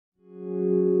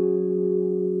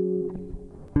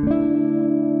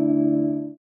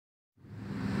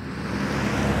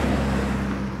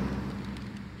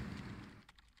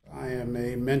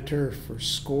mentor for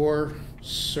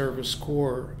service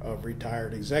corps of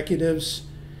retired executives.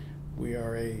 We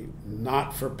are a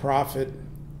not-for-profit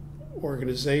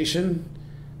organization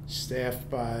staffed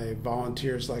by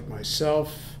volunteers like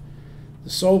myself, the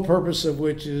sole purpose of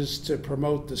which is to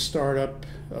promote the startup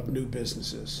of new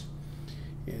businesses.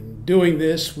 In doing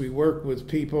this, we work with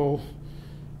people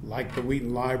like the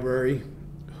Wheaton Library,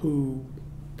 who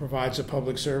provides a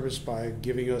public service by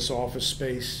giving us office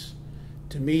space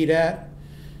to meet at,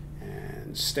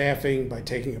 and staffing by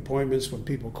taking appointments when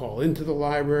people call into the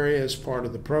library as part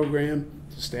of the program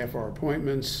to staff our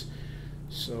appointments.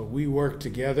 So we work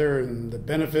together, and the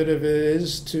benefit of it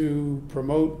is to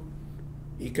promote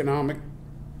economic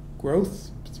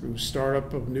growth through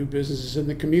startup of new businesses in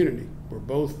the community. We're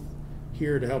both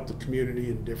here to help the community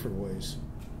in different ways.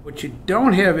 What you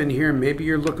don't have in here, maybe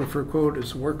you're looking for a quote,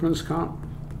 is workman's comp.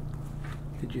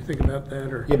 Did you think about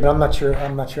that? Or? Yeah, but I'm not sure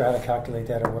how to calculate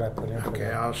that or what I put in.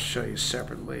 Okay, I'll show you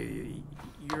separately.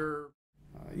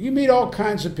 You meet all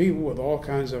kinds of people with all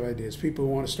kinds of ideas. People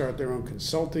who want to start their own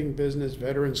consulting business,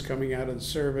 veterans coming out of the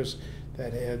service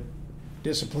that had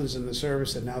disciplines in the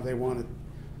service that now they want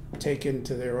to take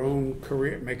into their own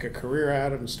career, make a career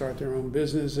out of and start their own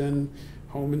business in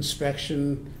home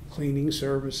inspection, cleaning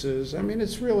services. I mean,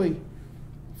 it's really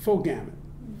full gamut.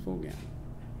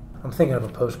 I'm thinking of a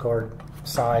postcard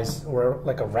size or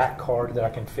like a rack card that I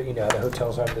can fit. The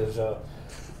hotels have those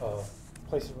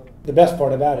places. The best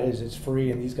part about it is it's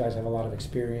free, and these guys have a lot of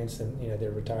experience, and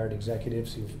they're retired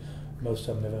executives who most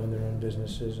of them have owned their own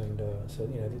businesses, and so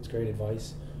it's great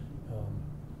advice,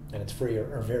 and it's free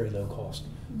or very low cost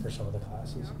for some of the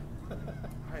classes.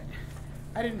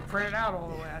 I didn't print it out all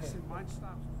the way. I said mine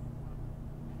stops.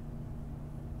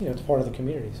 It's part of the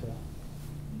community, so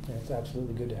it's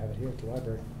absolutely good to have it here at the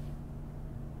library.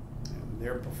 And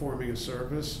they're performing a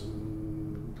service,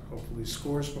 and hopefully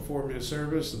SCORE's performing a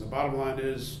service, and the bottom line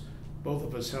is both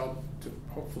of us help to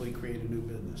hopefully create a new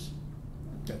business.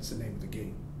 That's the name of the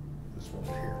game. That's what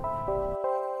we're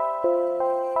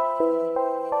here.